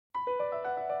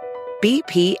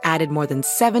BP added more than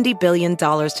 $70 billion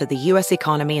to the U.S.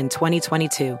 economy in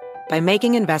 2022 by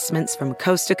making investments from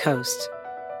coast to coast.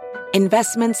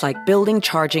 Investments like building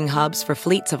charging hubs for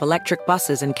fleets of electric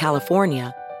buses in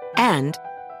California and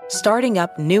starting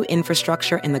up new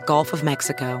infrastructure in the Gulf of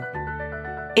Mexico.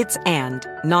 It's and,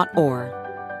 not or.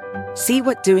 See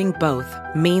what doing both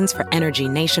means for energy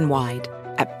nationwide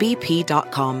at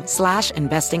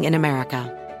bp.com/investing in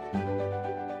America.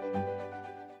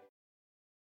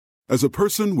 As a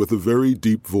person with a very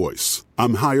deep voice,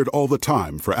 I'm hired all the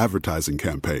time for advertising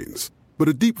campaigns. But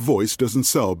a deep voice doesn't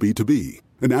sell B2B,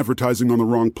 and advertising on the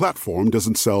wrong platform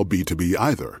doesn't sell B2B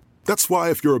either. That's why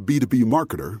if you're a B2B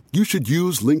marketer, you should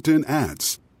use LinkedIn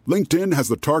ads. LinkedIn has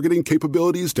the targeting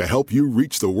capabilities to help you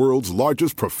reach the world's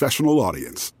largest professional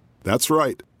audience. That's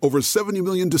right, over 70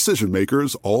 million decision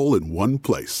makers all in one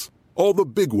place. All the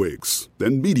big wigs,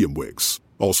 then medium wigs,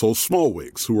 also small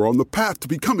wigs who are on the path to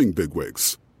becoming big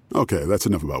wigs. Okay, that's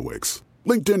enough about wigs.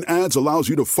 LinkedIn ads allows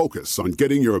you to focus on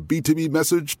getting your B2B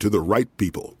message to the right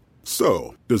people.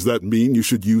 So, does that mean you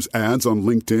should use ads on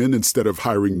LinkedIn instead of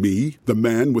hiring me, the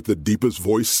man with the deepest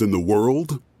voice in the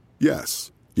world?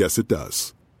 Yes. Yes, it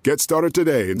does. Get started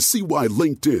today and see why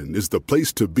LinkedIn is the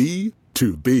place to be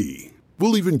to be.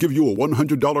 We'll even give you a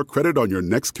 $100 credit on your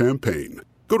next campaign.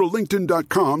 Go to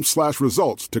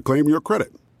linkedin.com/results to claim your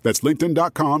credit. That's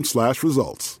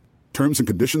linkedin.com/results. Terms and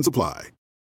conditions apply.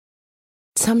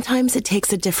 Sometimes it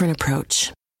takes a different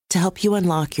approach to help you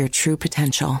unlock your true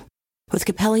potential. With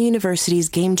Capella University's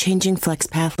game-changing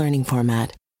FlexPath learning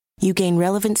format, you gain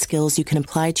relevant skills you can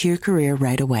apply to your career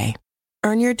right away.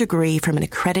 Earn your degree from an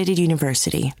accredited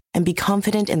university and be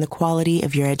confident in the quality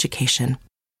of your education.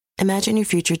 Imagine your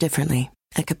future differently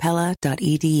at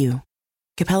capella.edu.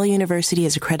 Capella University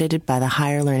is accredited by the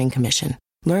Higher Learning Commission.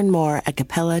 Learn more at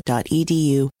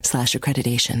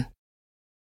capella.edu/accreditation.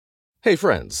 Hey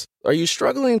friends, are you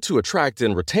struggling to attract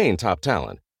and retain top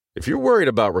talent? If you're worried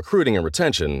about recruiting and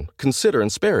retention, consider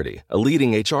Insperity, a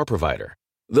leading HR provider.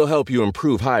 They'll help you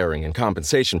improve hiring and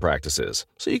compensation practices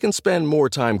so you can spend more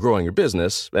time growing your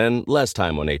business and less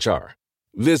time on HR.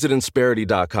 Visit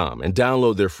Insperity.com and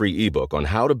download their free ebook on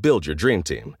how to build your dream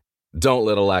team. Don't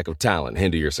let a lack of talent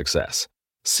hinder your success.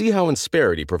 See how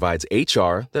Insperity provides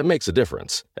HR that makes a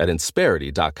difference at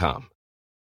Insperity.com.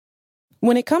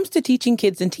 When it comes to teaching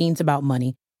kids and teens about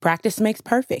money, practice makes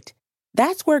perfect.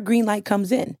 That's where Greenlight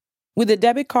comes in. With a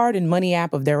debit card and money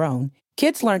app of their own,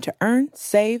 kids learn to earn,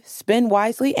 save, spend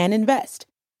wisely, and invest.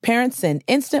 Parents send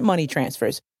instant money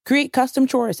transfers, create custom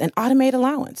chores, and automate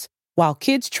allowance, while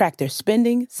kids track their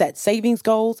spending, set savings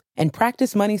goals, and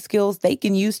practice money skills they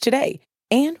can use today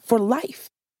and for life.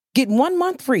 Get 1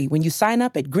 month free when you sign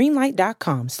up at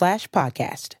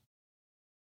greenlight.com/podcast.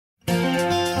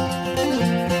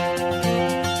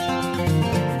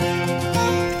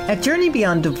 At Journey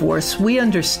Beyond Divorce, we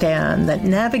understand that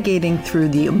navigating through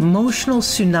the emotional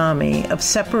tsunami of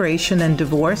separation and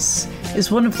divorce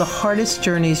is one of the hardest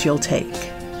journeys you'll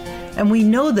take. And we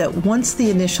know that once the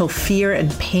initial fear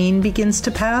and pain begins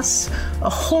to pass, a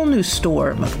whole new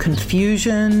storm of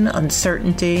confusion,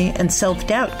 uncertainty, and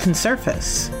self-doubt can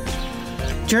surface.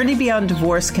 Journey Beyond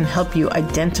Divorce can help you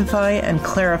identify and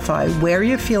clarify where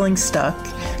you're feeling stuck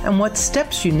and what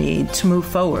steps you need to move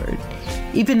forward,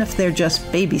 even if they're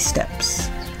just baby steps.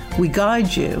 We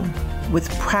guide you with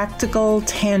practical,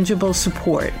 tangible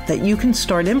support that you can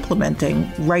start implementing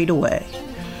right away.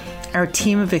 Our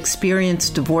team of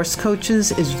experienced divorce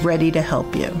coaches is ready to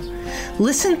help you.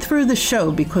 Listen through the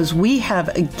show because we have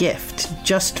a gift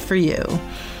just for you.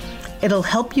 It'll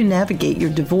help you navigate your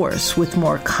divorce with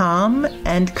more calm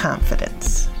and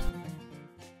confidence.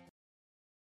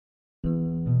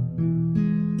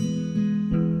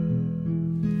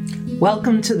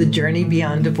 Welcome to the Journey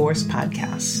Beyond Divorce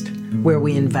podcast, where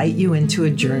we invite you into a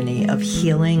journey of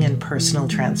healing and personal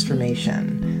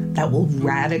transformation that will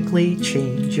radically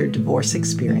change your divorce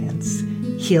experience,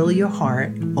 heal your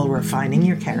heart while refining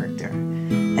your character,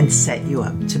 and set you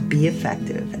up to be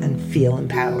effective and feel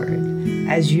empowered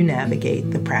as you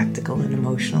navigate the practical and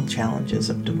emotional challenges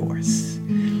of divorce.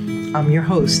 I'm your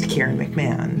host, Karen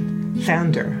McMahon,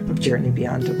 founder of Journey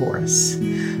Beyond Divorce.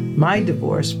 My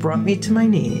divorce brought me to my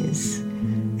knees,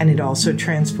 and it also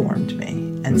transformed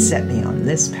me and set me on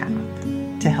this path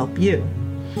to help you.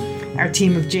 Our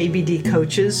team of JBD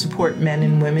coaches support men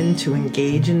and women to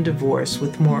engage in divorce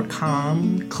with more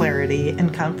calm, clarity,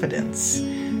 and confidence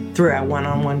through our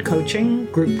one-on-one coaching,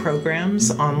 group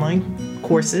programs, online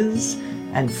courses,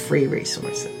 and free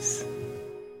resources.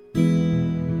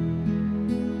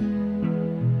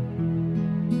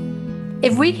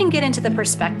 If we can get into the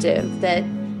perspective that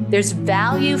there's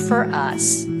value for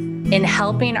us in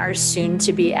helping our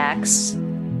soon-to-be ex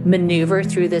maneuver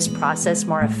through this process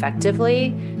more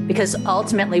effectively, because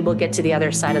ultimately we'll get to the other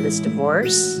side of this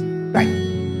divorce. Right.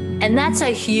 And that's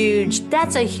a huge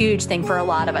thing for a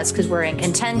lot of us, because we're in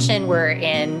contention. We're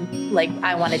in like,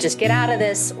 I want to just get out of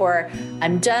this, or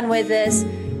I'm done with this.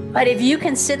 But if you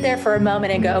can sit there for a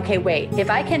moment and go, okay, wait, if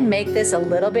I can make this a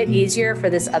little bit easier for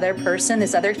this other person,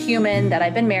 this other human that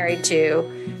I've been married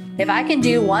to, if I can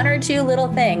do one or two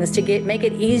little things to make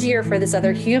it easier for this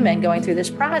other human going through this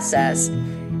process,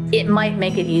 it might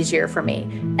make it easier for me.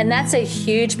 And that's a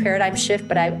huge paradigm shift,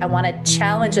 but I want to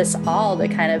challenge us all to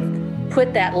kind of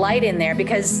put that light in there,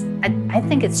 because I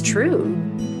think it's true.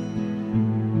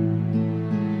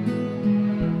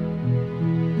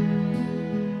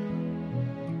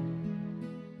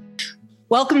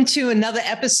 Welcome to another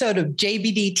episode of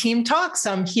JBD Team Talks.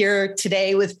 I'm here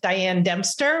today with Diane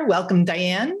Dempster. Welcome,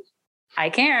 Diane. Hi,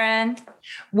 Karen.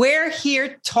 We're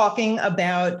here talking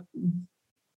about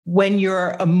when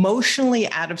you're emotionally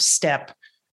out of step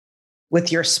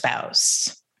with your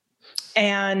spouse.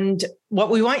 And what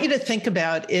we want you to think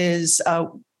about is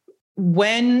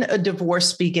when a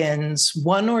divorce begins,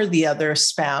 one or the other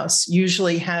spouse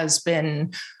usually has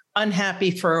been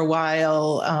unhappy for a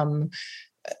while,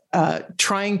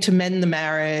 trying to mend the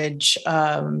marriage,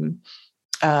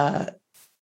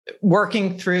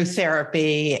 working through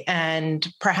therapy, and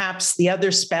perhaps the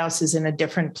other spouse is in a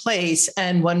different place.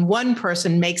 And when one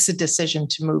person makes a decision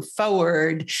to move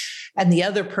forward and the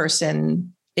other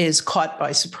person is caught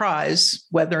by surprise,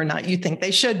 whether or not you think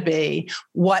they should be,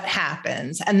 what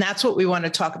happens? And that's what we want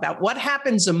to talk about. What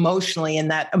happens emotionally in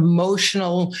that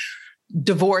emotional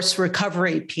divorce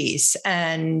recovery piece,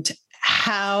 and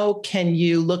how can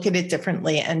you look at it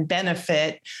differently and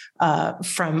benefit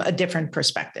from a different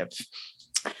perspective?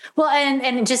 Well,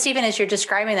 and just even as you're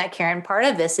describing that, Karen, part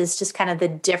of this is just kind of the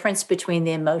difference between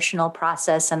the emotional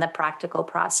process and the practical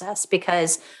process.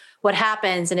 Because what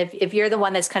happens, and if you're the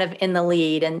one that's kind of in the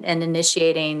lead and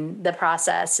initiating the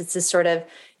process, it's this sort of,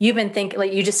 you've been thinking,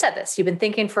 like you just said this, you've been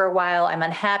thinking for a while, I'm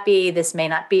unhappy, this may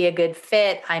not be a good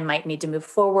fit, I might need to move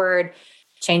forward,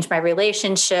 change my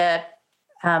relationship,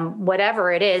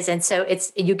 whatever it is. And so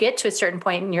you get to a certain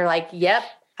point and you're like, yep,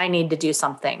 I need to do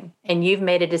something. And you've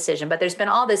made a decision, but there's been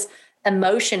all this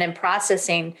emotion and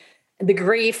processing, the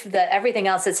grief, everything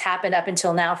else that's happened up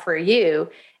until now for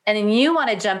you. And then you want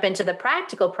to jump into the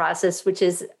practical process, which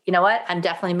is, you know what, I'm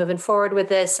definitely moving forward with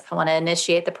this. I want to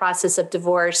initiate the process of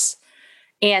divorce.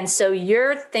 And so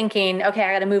you're thinking, okay,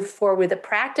 I got to move forward with the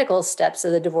practical steps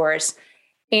of the divorce.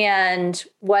 And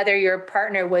whether your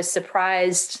partner was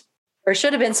surprised or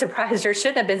should have been surprised or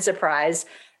shouldn't have been surprised,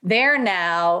 they're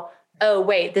now, oh,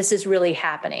 wait, this is really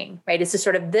happening, right? It's just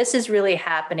sort of, this is really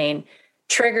happening,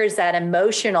 triggers that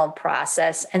emotional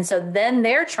process. And so then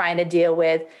they're trying to deal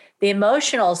with the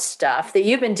emotional stuff that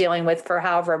you've been dealing with for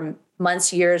however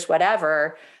months, years,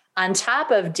 whatever, on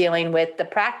top of dealing with the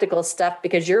practical stuff,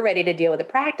 because you're ready to deal with the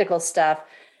practical stuff.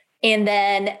 And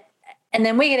then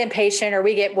we get impatient or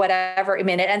we get whatever. I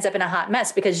mean, it ends up in a hot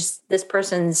mess because this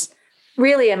person's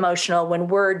really emotional when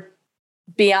we're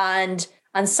beyond,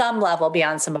 on some level,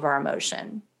 beyond some of our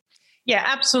emotion. Yeah,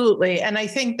 absolutely. And I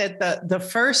think that the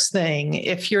first thing,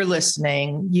 if you're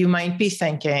listening, you might be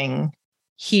thinking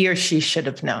he or she should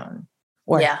have known,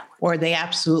 or they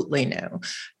absolutely knew.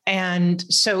 And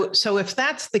so if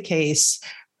that's the case,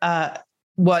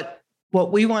 what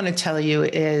we want to tell you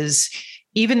is,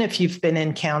 even if you've been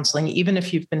in counseling, even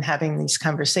if you've been having these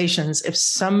conversations,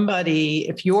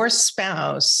 if your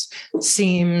spouse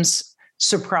seems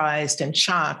surprised and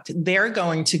shocked, they're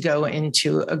going to go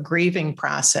into a grieving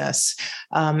process.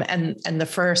 And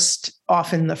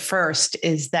often the first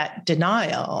is that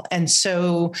denial. And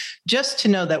so just to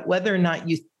know that whether or not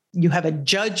you have a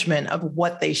judgment of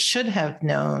what they should have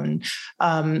known,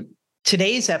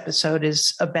 today's episode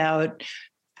is about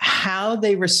how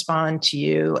they respond to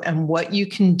you and what you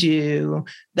can do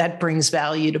that brings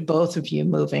value to both of you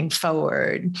moving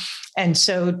forward. And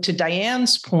so to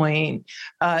Diane's point,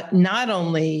 not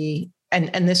only,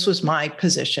 and this was my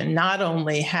position, not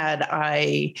only had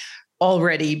I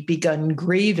already begun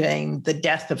grieving the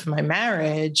death of my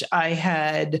marriage, I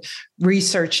had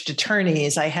researched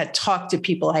attorneys, I had talked to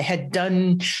people, I had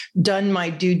done my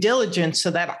due diligence so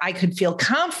that I could feel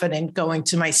confident going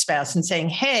to my spouse and saying,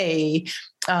 hey,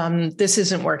 this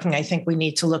isn't working. I think we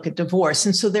need to look at divorce.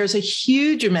 And so there's a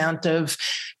huge amount of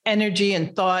energy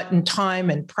and thought and time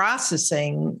and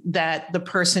processing that the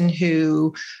person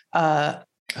who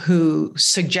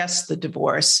suggests the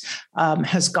divorce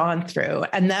has gone through.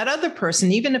 And that other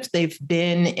person, even if they've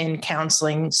been in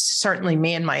counseling, certainly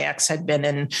me and my ex had been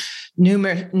in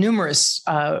numerous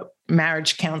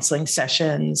marriage counseling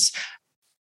sessions,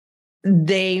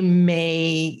 they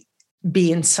may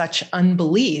be in such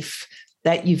unbelief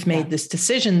that you've made this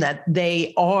decision that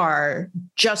they are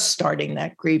just starting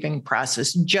that grieving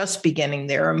process, just beginning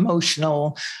their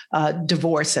emotional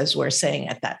divorce, as we're saying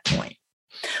at that point.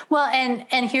 Well,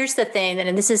 and here's the thing,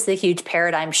 and this is the huge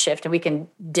paradigm shift, and we can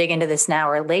dig into this now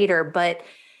or later, but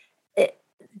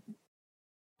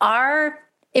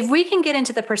if we can get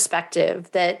into the perspective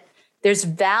that there's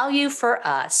value for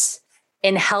us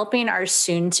in helping our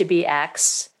soon-to-be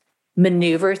ex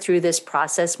maneuver through this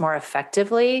process more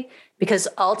effectively, because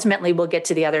ultimately we'll get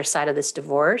to the other side of this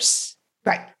divorce.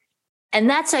 Right. And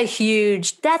that's a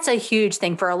huge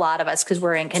thing for a lot of us, because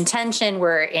we're in contention.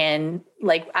 We're in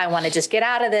like, I want to just get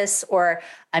out of this, or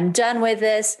I'm done with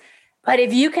this. But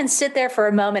if you can sit there for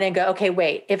a moment and go, okay,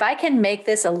 wait, if I can make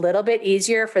this a little bit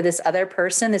easier for this other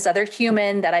person, this other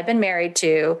human that I've been married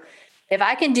to, if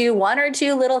I can do one or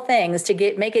two little things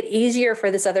to make it easier for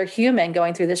this other human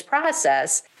going through this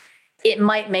process, it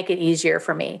might make it easier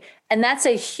for me. And that's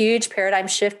a huge paradigm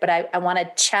shift, but I want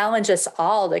to challenge us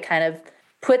all to kind of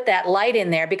put that light in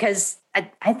there, because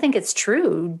I think it's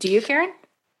true. Do you, Karen?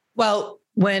 Well,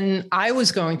 when I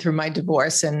was going through my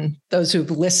divorce, and those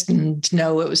who've listened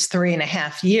know it was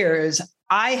 3.5 years,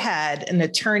 I had an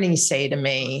attorney say to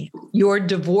me, your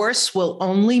divorce will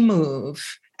only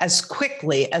move as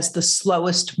quickly as the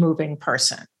slowest moving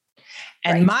person.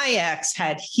 And my ex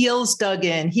had heels dug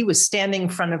in. He was standing in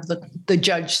front of the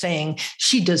judge saying,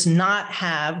 she does not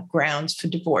have grounds for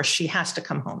divorce. She has to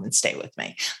come home and stay with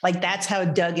me. Like, that's how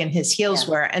dug in his heels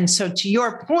were. And so to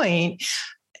your point,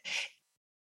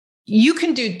 you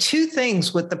can do two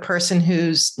things with the person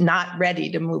who's not ready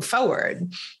to move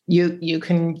forward. You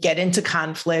can get into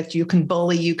conflict, you can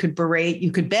bully, you could berate,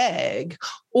 you could beg,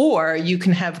 or you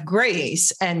can have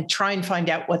grace and try and find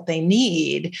out what they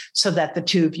need so that the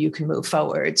two of you can move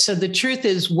forward. So the truth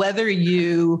is, whether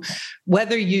you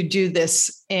do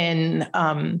this in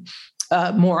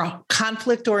a more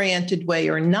conflict-oriented way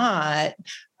or not,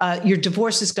 your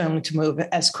divorce is going to move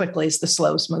as quickly as the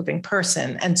slowest moving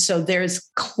person. And so there's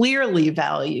clearly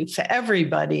value for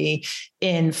everybody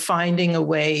in finding a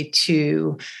way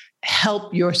to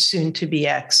help your soon-to-be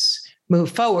ex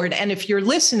move forward. And if you're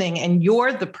listening and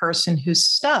you're the person who's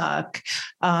stuck,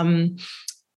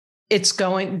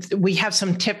 we have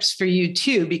some tips for you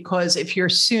too, because if your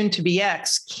soon-to-be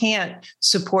ex can't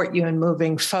support you in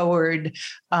moving forward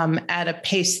at a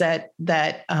pace that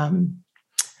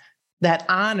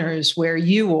honors where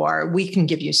you are, we can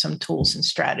give you some tools and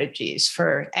strategies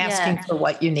for asking for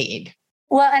what you need.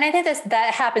 Well, and I think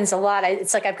that happens a lot.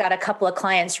 It's like I've got a couple of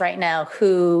clients right now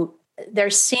who they're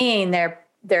seeing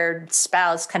their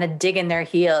spouse kind of dig in their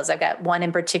heels. I've got one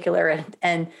in particular,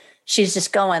 and she's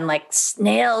just going like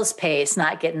snail's pace,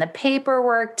 not getting the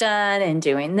paperwork done and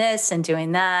doing this and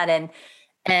doing that.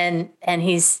 And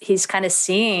he's kind of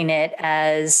seeing it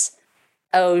as,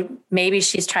 oh, maybe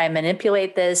she's trying to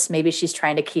manipulate this. Maybe she's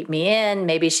trying to keep me in.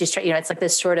 Maybe she's trying, it's like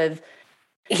this sort of,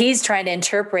 he's trying to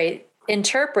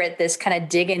interpret this kind of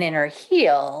digging in her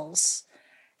heels.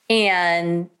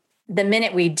 And the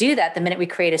minute we do that, the minute we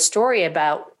create a story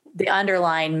about the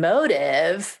underlying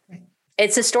motive,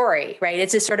 it's a story, right?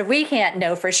 It's a sort of, we can't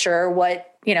know for sure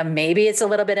what, maybe it's a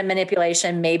little bit of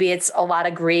manipulation. Maybe it's a lot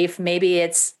of grief. Maybe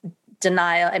it's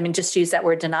denial. I mean, just use that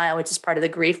word denial, which is part of the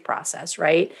grief process,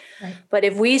 right? But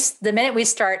the minute we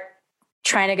start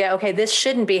trying to go, okay, this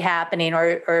shouldn't be happening,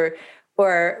 or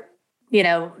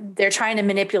they're trying to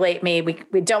manipulate me.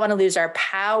 We don't want to lose our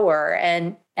power.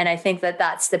 And I think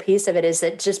that's the piece of it, is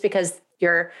that just because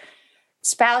your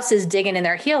spouse is digging in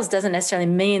their heels doesn't necessarily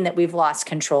mean that we've lost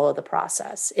control of the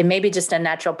process. It may be just a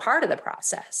natural part of the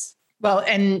process. Well,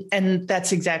 and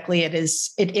that's exactly it.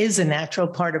 It is a natural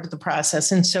part of the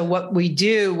process. And so what we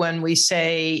do when we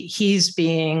say he's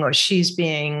being or she's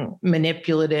being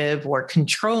manipulative or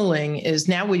controlling is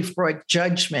now we've brought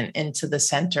judgment into the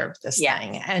center of this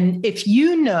thing. And if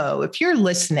you're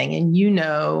listening and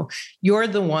you're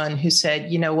the one who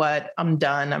said, you know what, I'm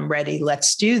done, I'm ready,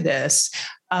 let's do this.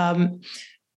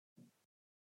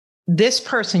 This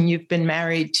person you've been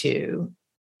married to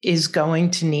is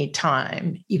going to need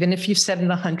time. Even if you've said it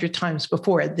 100 times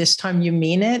before, this time you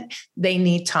mean it, they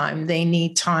need time. They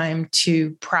need time to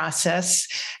process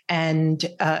and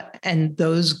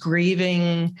those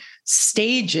grieving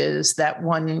stages that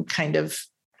one kind of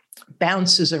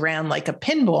bounces around like a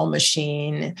pinball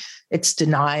machine. It's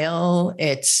denial,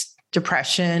 it's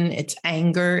depression, it's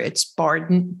anger, it's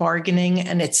bargaining,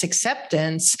 and it's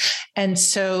acceptance. And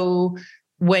so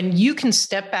when you can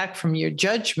step back from your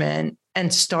judgment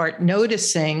and start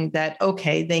noticing that,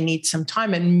 okay, they need some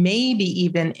time, and maybe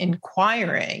even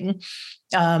inquiring,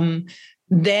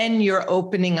 then you're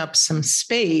opening up some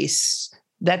space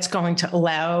that's going to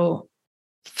allow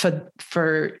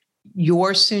for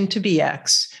your soon-to-be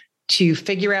ex to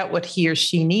figure out what he or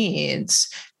she needs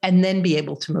and then be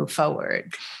able to move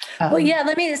forward. Well, yeah,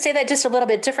 let me say that just a little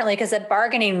bit differently, because that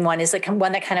bargaining one is like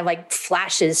one that kind of like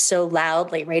flashes so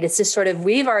loudly, right? It's just sort of,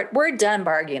 we're done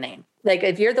bargaining. Like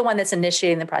if you're the one that's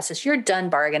initiating the process, you're done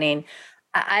bargaining.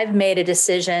 I've made a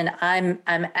decision. I'm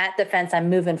at the fence. I'm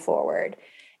moving forward.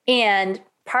 And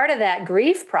part of that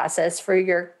grief process for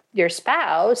your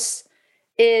spouse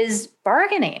is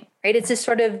bargaining, right? It's just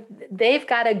sort of, they've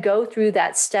got to go through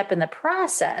that step in the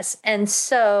process. And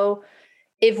so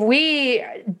if we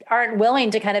aren't willing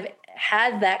to kind of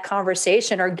have that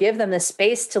conversation or give them the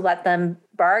space to let them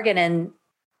bargain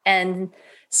and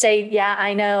say, yeah,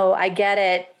 I know, I get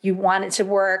it. You want it to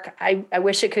work. I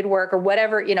wish it could work, or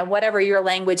whatever, whatever your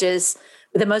language is,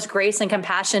 with the most grace and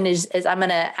compassion is I'm going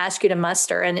to ask you to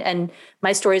muster. And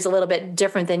my story is a little bit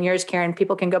different than yours, Karen.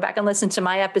 People can go back and listen to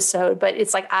my episode, but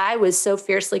it's like, I was so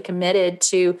fiercely committed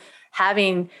to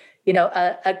having,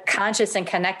 a conscious and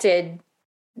connected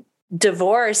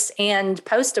divorce and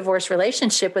post-divorce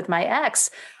relationship with my ex.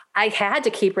 I had to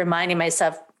keep reminding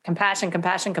myself, compassion,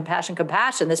 compassion, compassion,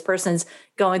 compassion. This person's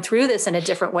going through this in a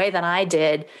different way than I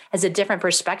did, has a different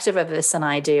perspective of this than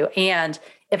I do. And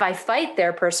if I fight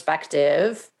their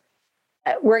perspective,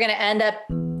 we're going to end up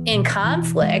in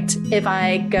conflict. If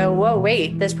I go, whoa,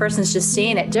 wait, this person's just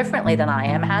seeing it differently than I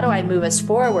am. How do I move us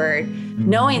forward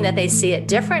knowing that they see it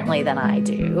differently than I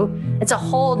do? It's a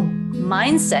whole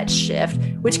mindset shift,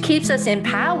 which keeps us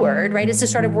empowered, right? It's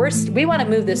just sort of, we want to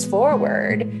move this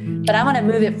forward, but I want to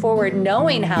move it forward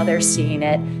knowing how they're seeing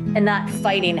it and not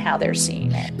fighting how they're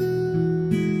seeing it.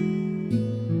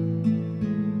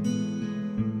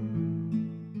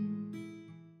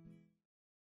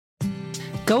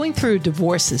 Going through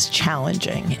divorce is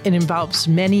challenging. It involves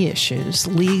many issues,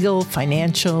 legal,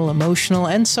 financial, emotional,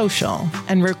 and social,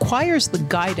 and requires the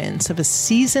guidance of a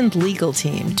seasoned legal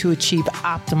team to achieve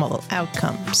optimal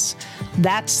outcomes.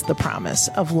 That's the promise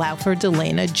of Laufer,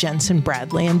 Delana, Jensen,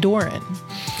 Bradley, and Doran.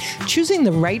 Choosing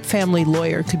the right family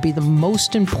lawyer could be the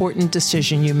most important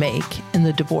decision you make in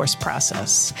the divorce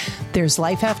process. There's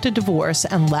life after divorce,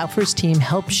 and Laufer's team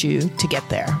helps you to get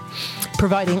there.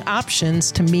 Providing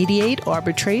options to mediate,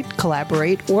 arbitrate,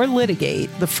 collaborate, or litigate,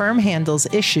 the firm handles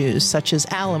issues such as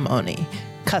alimony,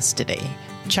 custody,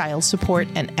 child support,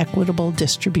 and equitable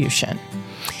distribution.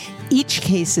 Each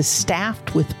case is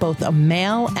staffed with both a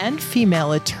male and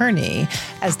female attorney,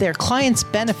 as their clients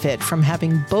benefit from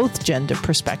having both gender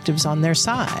perspectives on their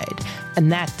side,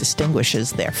 and that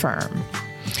distinguishes their firm.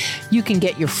 You can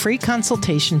get your free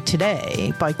consultation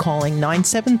today by calling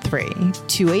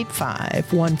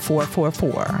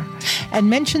 973-285-1444 and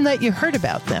mention that you heard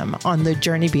about them on the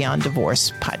Journey Beyond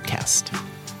Divorce podcast.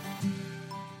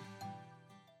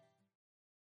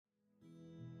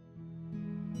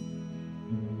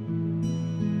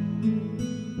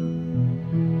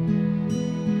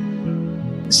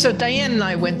 So Diane and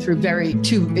I went through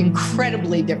two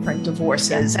incredibly different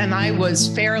divorces, and I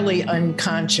was fairly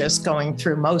unconscious going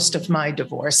through most of my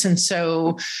divorce. And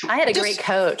so I had a great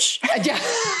coach. Yeah.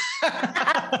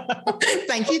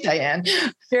 Thank you, Diane.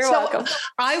 You're welcome.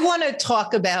 I want to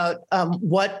talk about a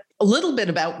little bit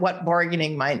about what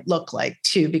bargaining might look like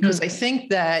too, because I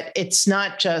think that it's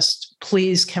not just,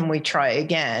 please, can we try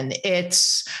again?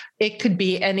 It could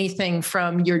be anything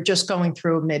from, you're just going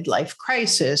through a midlife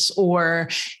crisis, or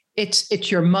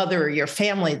it's your mother or your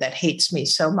family that hates me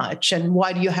so much, and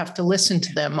why do you have to listen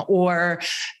to them? Or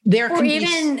there can be...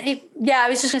 I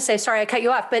was just going to say, sorry, I cut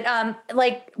you off, but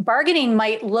like bargaining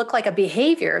might look like a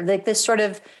behavior, like this sort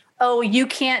of, oh, you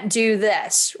can't do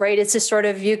this, right? It's this sort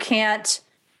of, you can't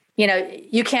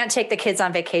take the kids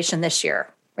on vacation this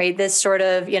year, right? This sort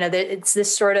of, it's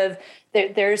this sort of,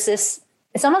 there's this,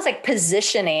 it's almost like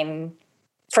positioning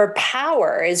for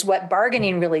power is what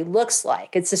bargaining really looks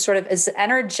like. It's this sort of, it's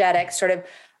energetic sort of,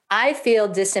 I feel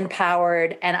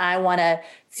disempowered and I want to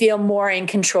feel more in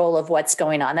control of what's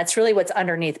going on. That's really what's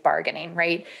underneath bargaining,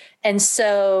 right? And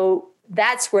so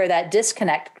that's where that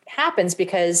disconnect happens,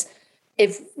 because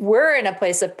if we're in a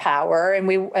place of power and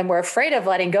we're afraid of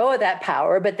letting go of that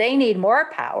power, but they need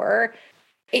more power,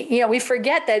 we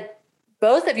forget that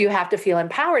both of you have to feel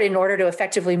empowered in order to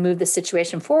effectively move the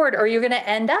situation forward, or you're going to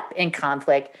end up in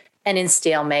conflict and in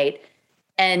stalemate.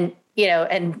 And,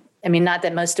 I mean, not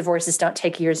that most divorces don't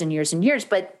take years and years and years,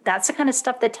 but that's the kind of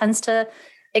stuff that tends to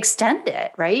extend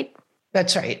it, right?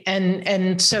 That's right.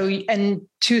 And so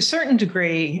to a certain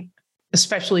degree,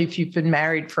 especially if you've been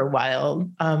married for a while,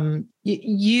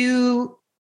 you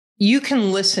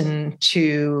can listen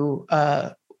to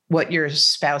what your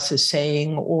spouse is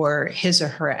saying or his or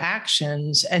her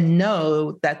actions and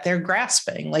know that they're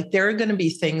grasping. Like there are going to be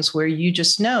things where you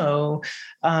just know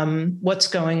what's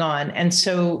going on. And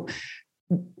so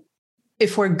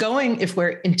if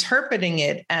we're interpreting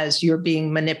it as you're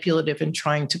being manipulative and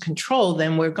trying to control,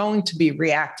 then we're going to be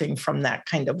reacting from that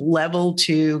kind of level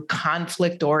to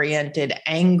conflict-oriented,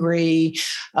 angry,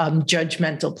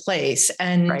 judgmental place.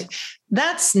 And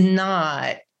that's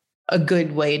not a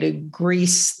good way to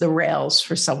grease the rails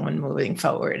for someone moving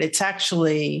forward. It's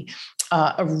actually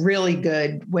a really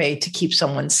good way to keep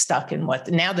someone stuck in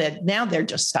now they're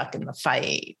just stuck in the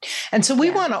fight. And so we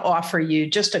want to offer you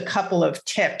just a couple of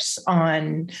tips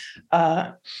on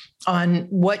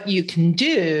what you can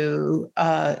do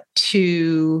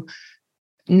to,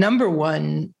 number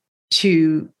one,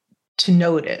 to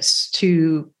notice,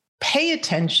 to pay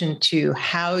attention to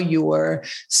how your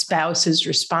spouse is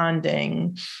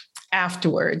responding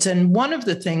afterwards. And one of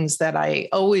the things that I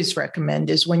always recommend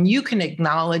is when you can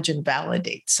acknowledge and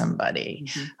validate somebody,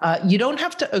 you don't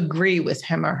have to agree with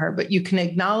him or her, but you can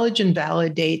acknowledge and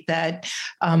validate that,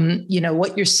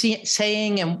 what you're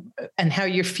saying and how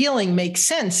you're feeling makes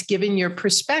sense given your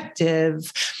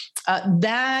perspective.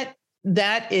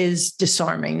 That is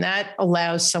disarming. That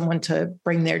allows someone to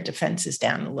bring their defenses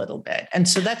down a little bit. And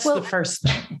so that's the first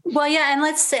thing. Well, yeah. And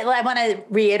I want to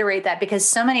reiterate that because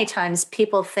so many times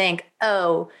people think,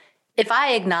 oh, if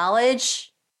I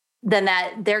acknowledge, then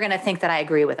that they're going to think that I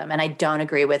agree with them, and I don't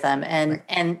agree with them.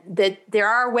 And that there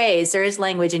are ways, there is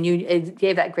language, and you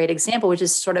gave that great example, which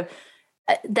is sort of,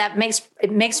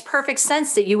 it makes perfect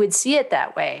sense that you would see it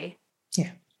that way.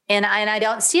 Yeah. And I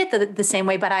don't see it the same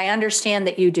way, but I understand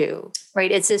that you do,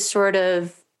 right? It's this sort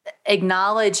of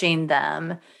acknowledging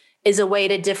them is a way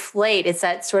to deflate. It's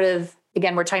that sort of,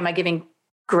 again, we're talking about giving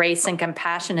grace and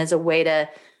compassion as a way to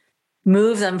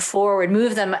move them forward,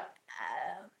 move them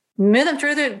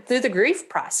through the grief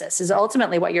process is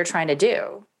ultimately what you're trying to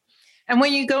do. And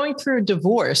when you're going through a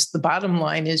divorce, the bottom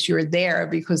line is you're there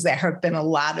because there have been a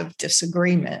lot of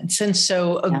disagreements. And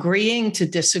so agreeing to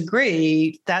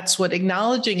disagree, that's what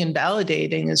acknowledging and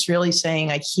validating is really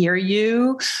saying, I hear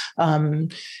you,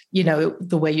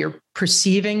 the way you're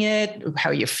perceiving it,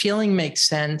 how you're feeling makes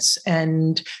sense.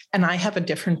 And I have a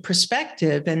different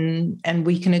perspective and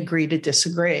we can agree to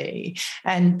disagree.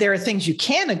 And there are things you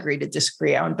can agree to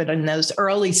disagree on, but in those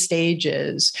early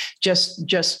stages,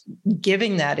 just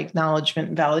giving that acknowledgement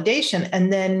and validation,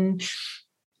 and then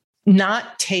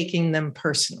not taking them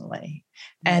personally.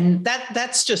 And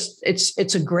that's just,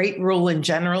 it's a great rule in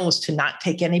general, is to not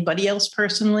take anybody else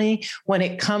personally when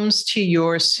it comes to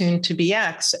your soon to be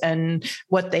ex and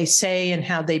what they say and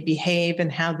how they behave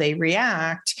and how they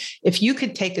react. If you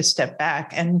could take a step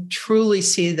back and truly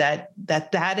see that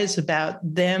is about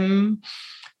them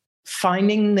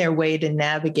finding their way to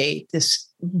navigate this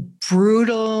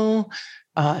brutal,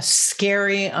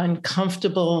 scary,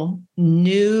 uncomfortable,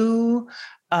 new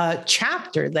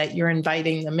chapter that you're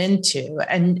inviting them into,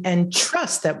 and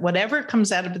trust that whatever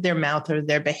comes out of their mouth or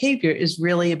their behavior is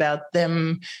really about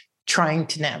them trying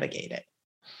to navigate it.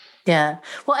 Yeah.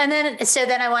 Well, and then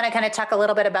I want to kind of talk a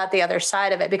little bit about the other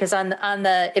side of it, because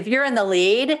if you're in the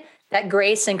lead, that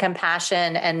grace and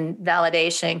compassion and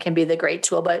validation can be the great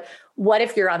tool. But what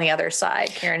if you're on the other side,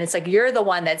 Karen? It's like you're the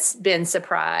one that's been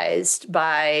surprised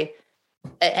by,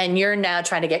 and you're now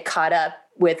trying to get caught up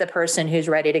with a person who's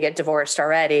ready to get divorced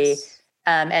already,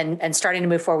 and starting to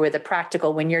move forward with the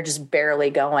practical when you're just barely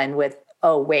going with,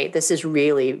 oh, wait, this is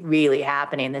really, really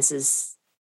happening. This is,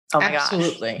 oh my gosh.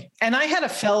 Absolutely. And I had a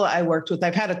fellow I worked with.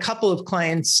 I've had a couple of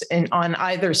clients on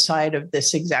either side of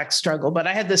this exact struggle, but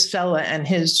I had this fella and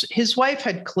his wife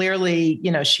had clearly,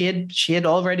 she had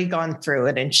already gone through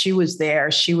it and she was there,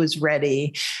 she was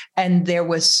ready. And there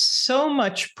was so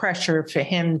much pressure for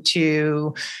him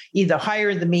to either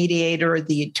hire the mediator or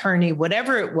the attorney,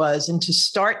 whatever it was, and to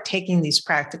start taking these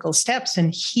practical steps.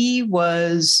 And he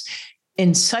was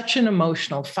in such an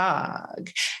emotional fog,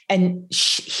 and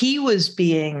he was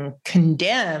being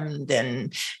condemned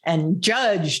and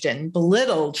judged and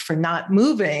belittled for not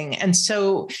moving. And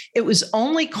so it was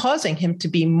only causing him to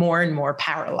be more and more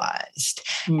paralyzed.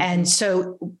 Mm-hmm. And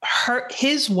so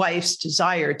his wife's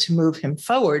desire to move him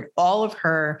forward, all of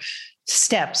her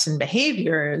steps and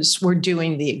behaviors were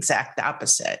doing the exact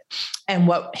opposite. And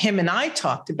what him and I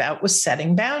talked about was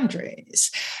setting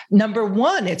boundaries. Number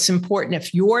one, it's important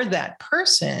if you're that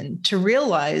person to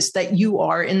realize that you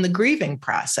are in the grieving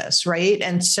process, right?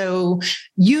 And so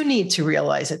you need to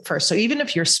realize it first. So even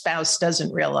if your spouse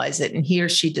doesn't realize it and he or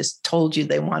she just told you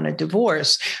they want a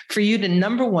divorce, for you to,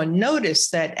 number one, notice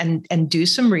that and do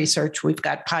some research. We've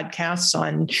got podcasts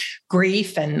on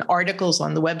grief and articles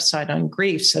on the website on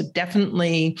grief. So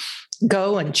definitely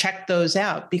go and check those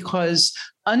out, because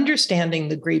understanding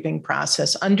the grieving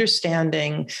process,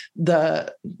 understanding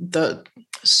the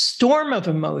storm of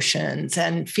emotions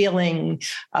and feeling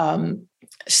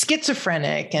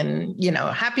schizophrenic and,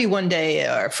 happy one day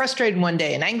or frustrated one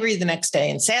day and angry the next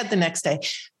day and sad the next day,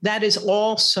 that is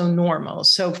all so normal.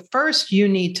 So first you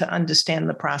need to understand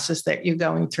the process that you're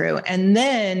going through, and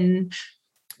then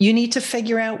you need to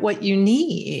figure out what you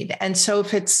need. And so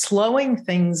if it's slowing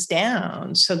things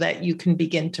down so that you can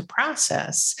begin to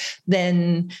process,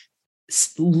 then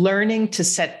learning to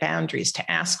set boundaries,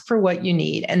 to ask for what you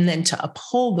need, and then to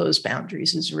uphold those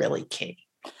boundaries is really key.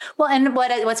 Well, and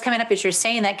what's coming up as you're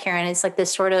saying that, Karen, it's like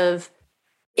this sort of,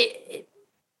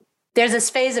 there's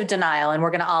this phase of denial, and we're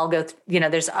going to all go,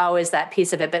 there's always that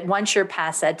piece of it. But once you're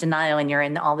past that denial and you're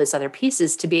in all these other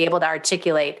pieces, to be able to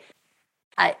articulate,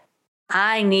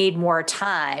 I need more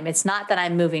time. It's not that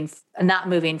I'm not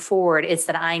moving forward. It's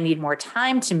that I need more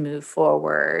time to move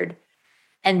forward.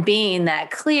 And being that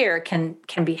clear can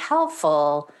be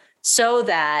helpful, so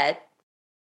that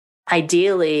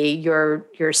ideally your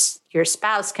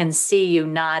spouse can see you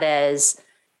not as,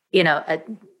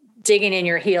 digging in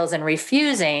your heels and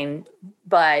refusing,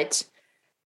 but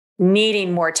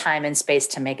needing more time and space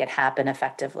to make it happen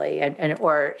effectively and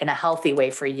or in a healthy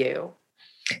way for you.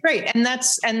 Right. And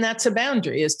that's a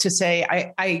boundary, is to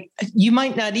say, you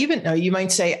might not even know, you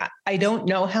might say, I don't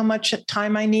know how much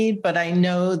time I need, but I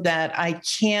know that I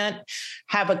can't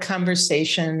have a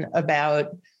conversation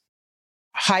about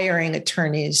hiring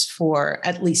attorneys for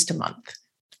at least a month.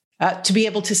 To be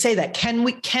able to say that,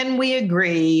 can we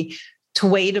agree to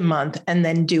wait a month and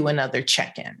then do another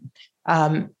check-in?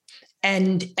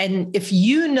 And if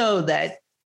you know that,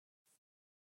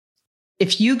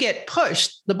 if you get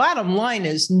pushed, the bottom line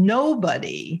is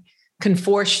nobody can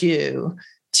force you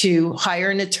to hire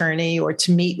an attorney or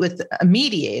to meet with a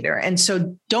mediator. And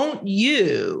so don't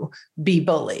you be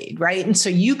bullied, right? And so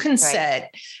you can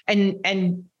set,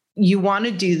 and you want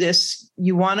to do this,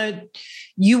 you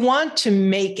want to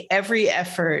make every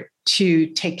effort to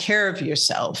take care of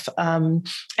yourself. And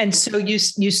so you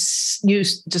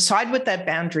decide what that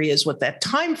boundary is, what that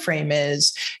time frame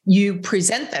is. You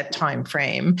present that time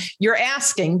frame. You're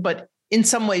asking, but in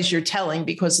some ways you're telling,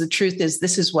 because the truth is,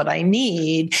 this is what I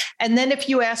need. And then if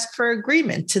you ask for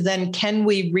agreement to then, can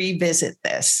we revisit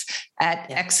this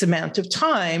at X amount of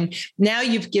time? Now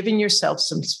you've given yourself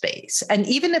some space. And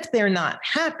even if they're not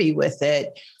happy with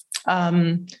it,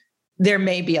 there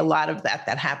may be a lot of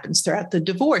that happens throughout the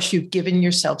divorce. You've given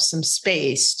yourself some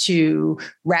space to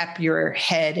wrap your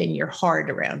head and your heart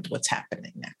around what's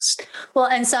happening next. Well,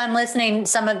 and so I'm listening.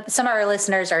 Some of our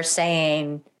listeners are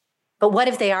saying, but what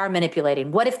if they are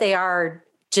manipulating? What if they are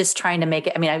just trying to make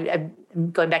it? I mean, I'm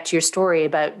going back to your story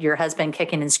about your husband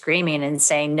kicking and screaming and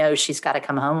saying, no, she's got to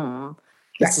come home.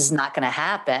 This is not going to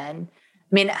happen.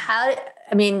 How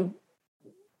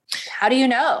do you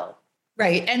know?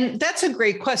 Right. And that's a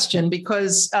great question,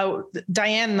 because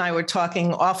Diane and I were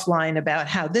talking offline about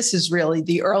how this is really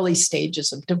the early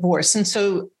stages of divorce. And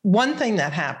so one thing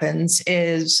that happens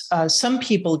is some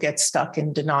people get stuck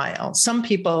in denial. Some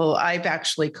people, I've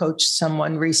actually coached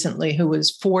someone recently who was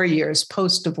 4 years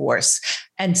post-divorce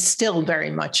and still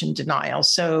very much in denial.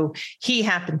 So he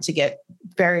happened to get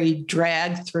very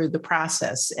dragged through the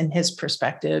process in his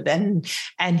perspective. And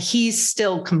he's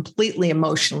still completely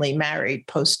emotionally married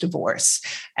post-divorce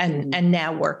and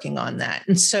now working on that.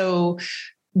 And so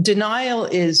denial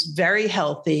is very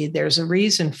healthy. There's a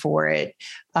reason for it.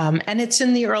 And it's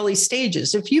in the early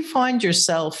stages. If you find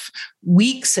yourself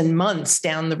weeks and months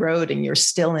down the road and you're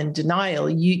still in denial,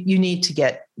 you need to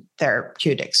get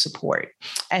therapeutic support.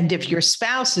 And if your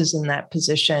spouse is in that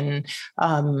position,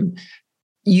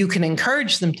 you can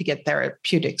encourage them to get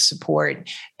therapeutic support.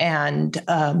 And,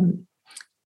 and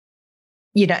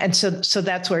so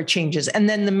that's where it changes. And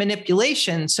then the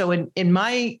manipulation. So in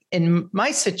my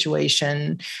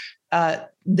situation,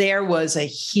 there was a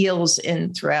heels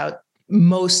in throughout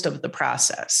most of the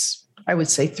process. I would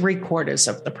say 3/4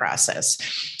 of the process.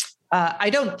 I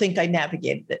don't think I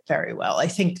navigated it very well. I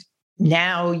think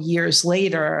now, years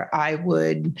later, I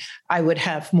would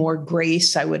have more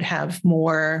grace. I would have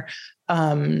more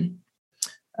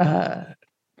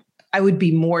I would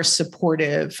be more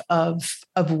supportive of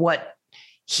what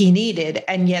he needed.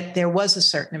 And yet there was a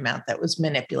certain amount that was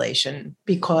manipulation,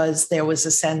 because there was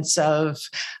a sense of,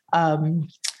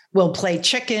 we'll play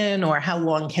chicken, or how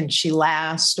long can she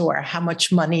last, or how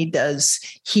much money does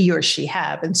he or she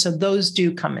have? And so those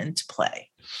do come into play.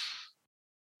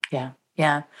 Yeah.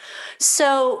 Yeah.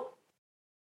 So,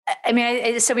 I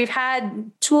mean, so we've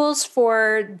had tools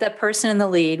for the person in the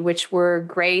lead, which were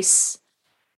grace,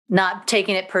 not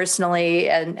taking it personally,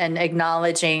 and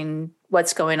acknowledging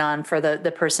what's going on for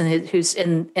the person who's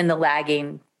in the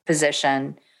lagging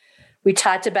position. We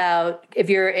talked about, if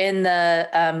you're in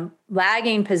the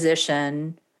lagging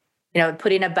position,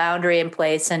 putting a boundary in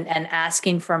place and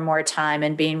asking for more time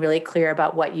and being really clear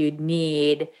about what you'd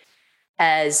need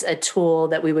as a tool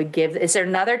that we would give. Is there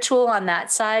another tool on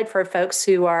that side for folks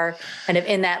who are kind of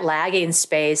in that lagging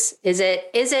space? Is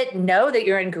it know that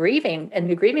you're in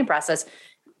the grieving process?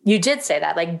 You did say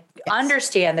that, like, yes.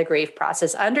 Understand the grief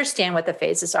process, understand what the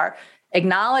phases are,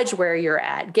 acknowledge where you're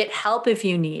at, get help if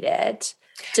you need it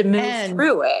to move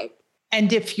through it.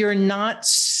 And if you're not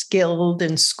skilled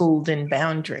and schooled in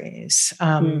boundaries,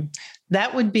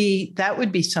 that would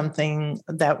be something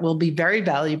that will be very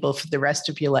valuable for the rest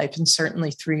of your life, and certainly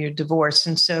through your divorce.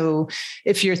 And so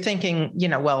if you're thinking,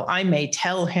 well, I may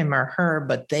tell him or her,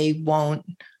 but they won't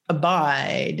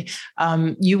abide,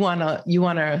 you want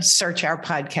to search our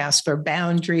podcast for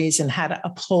boundaries and how to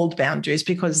uphold boundaries,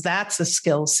 because that's a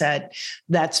skill set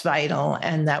that's vital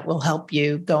and that will help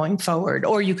you going forward.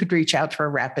 Or you could reach out for a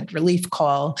rapid relief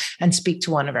call and speak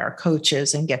to one of our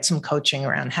coaches and get some coaching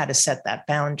around how to set that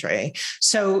boundary.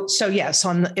 So yes,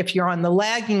 if you're on the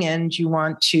lagging end, you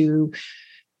want to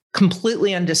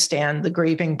completely understand the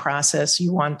grieving process.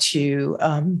 You want to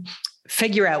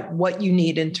figure out what you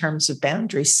need in terms of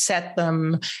boundaries, set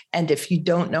them. And if you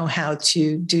don't know how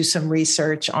to, do some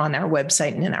research on our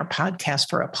website and in our podcast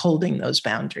for upholding those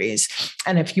boundaries.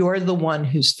 And if you're the one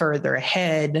who's further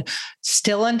ahead,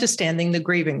 still understanding the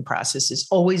grieving process is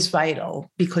always vital,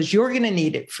 because you're going to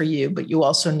need it for you, but you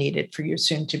also need it for your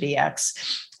soon-to-be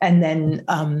ex. And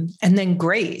then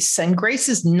grace. And grace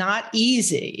is not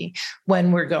easy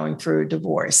when we're going through a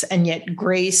divorce. And yet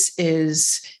grace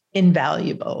is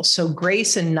invaluable. So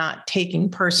grace and not taking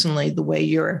personally the way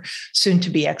your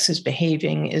soon-to-be ex is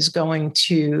behaving is going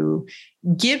to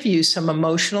give you some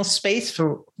emotional space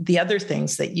for the other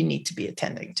things that you need to be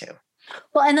attending to.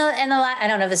 Well, I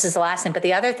don't know if this is the last thing, but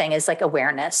the other thing is like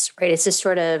awareness, right? It's just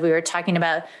sort of, we were talking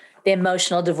about the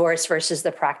emotional divorce versus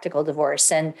the practical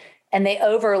divorce, and they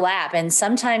overlap. And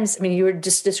sometimes, I mean, you were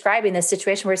just describing this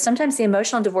situation where sometimes the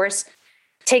emotional divorce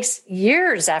takes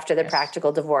years after the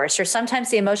practical divorce, or sometimes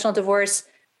the emotional divorce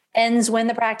ends when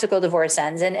the practical divorce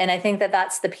ends. And I think that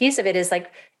that's the piece of it, is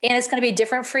like, and it's going to be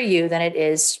different for you than it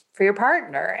is for your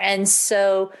partner. And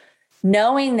so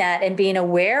knowing that and being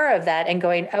aware of that and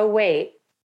going, oh, wait,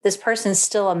 this person's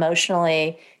still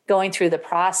emotionally going through the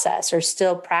process, or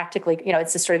still practically,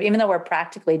 it's this sort of, even though we're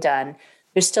practically done,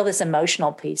 there's still this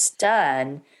emotional piece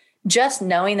done. Just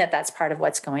knowing that that's part of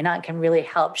what's going on can really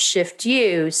help shift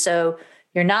you. So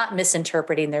you're not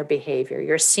misinterpreting their behavior.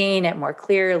 You're seeing it more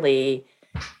clearly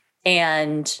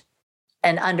and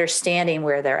understanding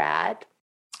where they're at.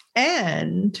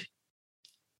 And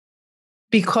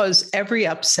because every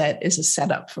upset is a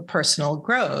setup for personal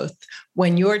growth,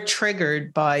 when you're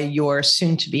triggered by your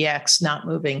soon-to-be ex not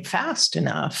moving fast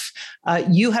enough,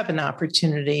 you have an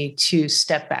opportunity to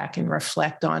step back and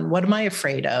reflect on, what am I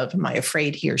afraid of? Am I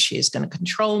afraid he or she is going to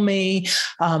control me?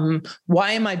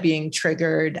 Why am I being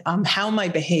triggered? How am I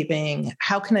behaving?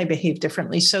 How can I behave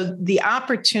differently? So the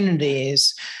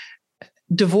opportunities,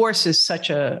 divorce is such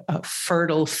a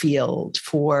fertile field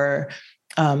for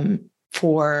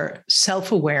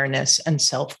self-awareness and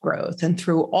self-growth. And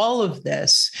through all of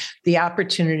this, the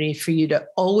opportunity for you to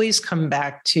always come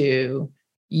back to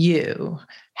you.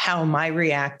 How am I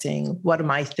reacting? What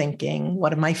am I thinking?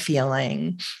 What am I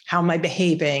feeling? How am I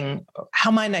behaving?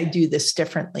 How might I do this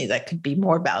differently that could be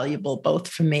more valuable both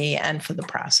for me and for the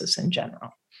process in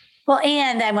general? Well,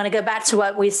 and I want to go back to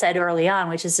what we said early on,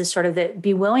 which is this sort of that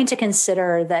be willing to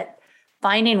consider that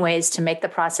finding ways to make the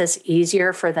process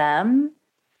easier for them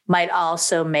might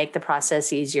also make the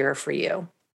process easier for you.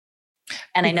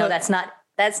 And I know that's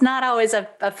not always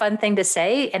a fun thing to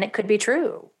say, and it could be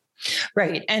true.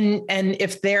 Right. And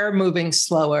if they're moving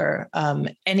slower,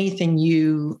 anything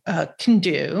you can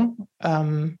do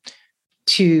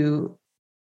to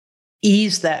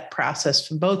ease that process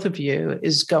for both of you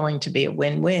is going to be a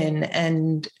win-win.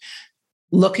 And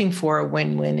looking for a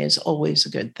win-win is always a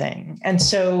good thing. And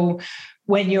so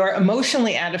when you're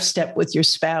emotionally out of step with your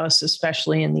spouse,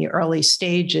 especially in the early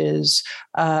stages,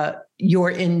 you're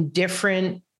in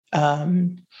different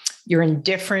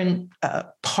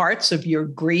parts of your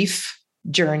grief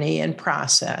journey and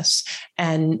process.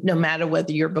 And no matter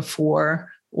whether you're before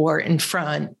or in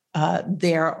front,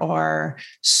 there are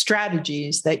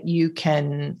strategies that you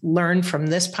can learn from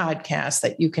this podcast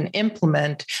that you can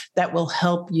implement that will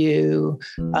help you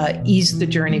ease the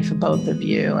journey for both of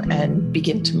you and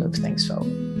begin to move things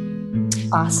forward.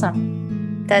 Awesome.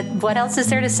 What else is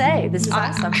there to say? This is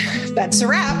awesome. That's a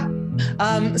wrap.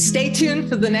 Stay tuned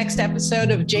for the next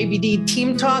episode of JBD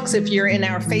Team Talks. If you're in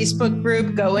our Facebook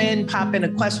group, go in, pop in a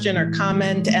question or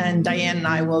comment, and Diane and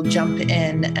I will jump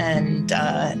in and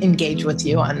engage with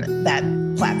you on that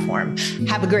platform.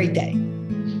 Have a great day.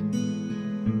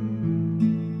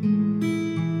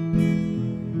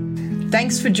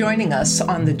 Thanks for joining us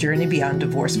on the Journey Beyond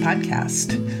Divorce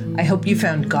podcast. I hope you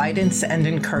found guidance and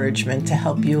encouragement to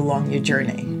help you along your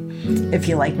journey. If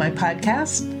you like my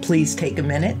podcast, please take a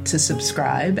minute to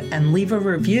subscribe and leave a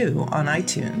review on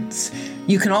iTunes.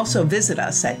 You can also visit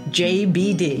us at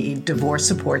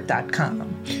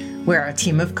jbddivorcesupport.com, where our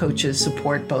team of coaches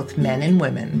support both men and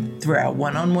women through our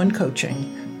one-on-one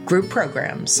coaching, group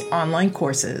programs, online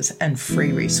courses, and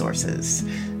free resources.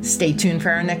 Stay tuned for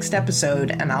our next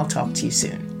episode, and I'll talk to you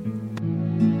soon.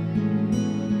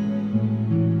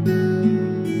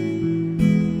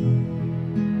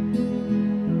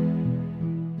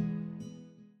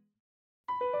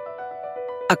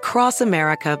 Across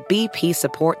America, BP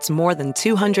supports more than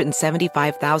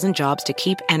 275,000 jobs to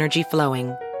keep energy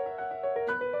flowing.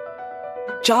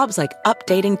 Jobs like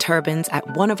updating turbines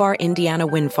at one of our Indiana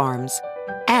wind farms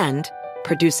and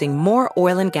producing more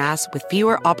oil and gas with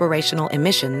fewer operational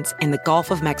emissions in the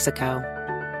Gulf of Mexico.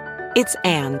 It's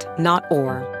and, not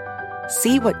or.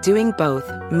 See what doing both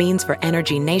means for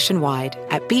energy nationwide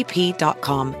at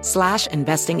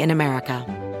bp.com/investing in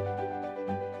America.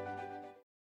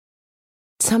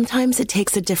 Sometimes it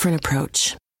takes a different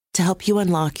approach to help you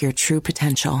unlock your true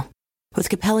potential. With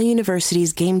Capella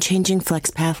University's game-changing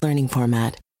FlexPath learning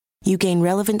format, you gain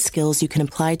relevant skills you can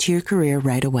apply to your career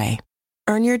right away.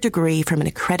 Earn your degree from an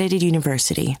accredited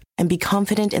university and be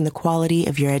confident in the quality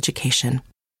of your education.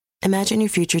 Imagine your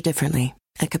future differently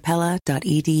at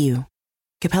capella.edu.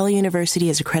 Capella University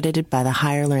is accredited by the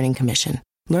Higher Learning Commission.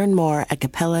 Learn more at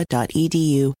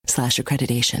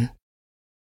capella.edu/accreditation.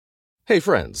 Hey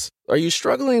friends, are you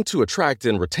struggling to attract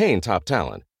and retain top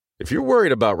talent? If you're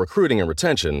worried about recruiting and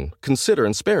retention, consider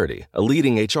Insperity, a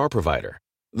leading HR provider.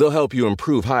 They'll help you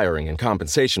improve hiring and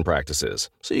compensation practices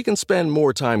so you can spend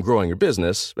more time growing your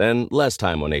business and less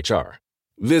time on HR.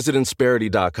 Visit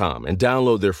Insperity.com and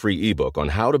download their free ebook on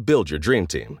how to build your dream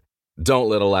team. Don't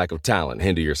let a lack of talent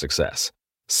hinder your success.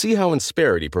 See how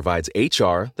Insperity provides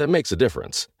HR that makes a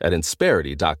difference at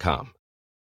Insperity.com.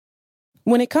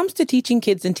 When it comes to teaching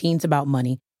kids and teens about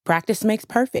money, practice makes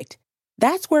perfect.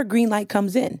 That's where Greenlight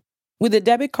comes in. With a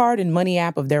debit card and money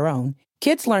app of their own,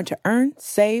 kids learn to earn,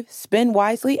 save, spend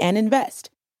wisely, and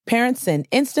invest. Parents send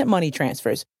instant money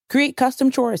transfers, create custom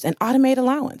chores, and automate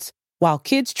allowance, while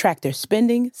kids track their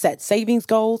spending, set savings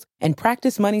goals, and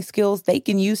practice money skills they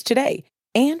can use today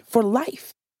and for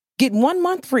life. Get 1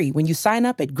 month free when you sign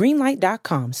up at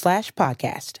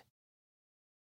greenlight.com/podcast.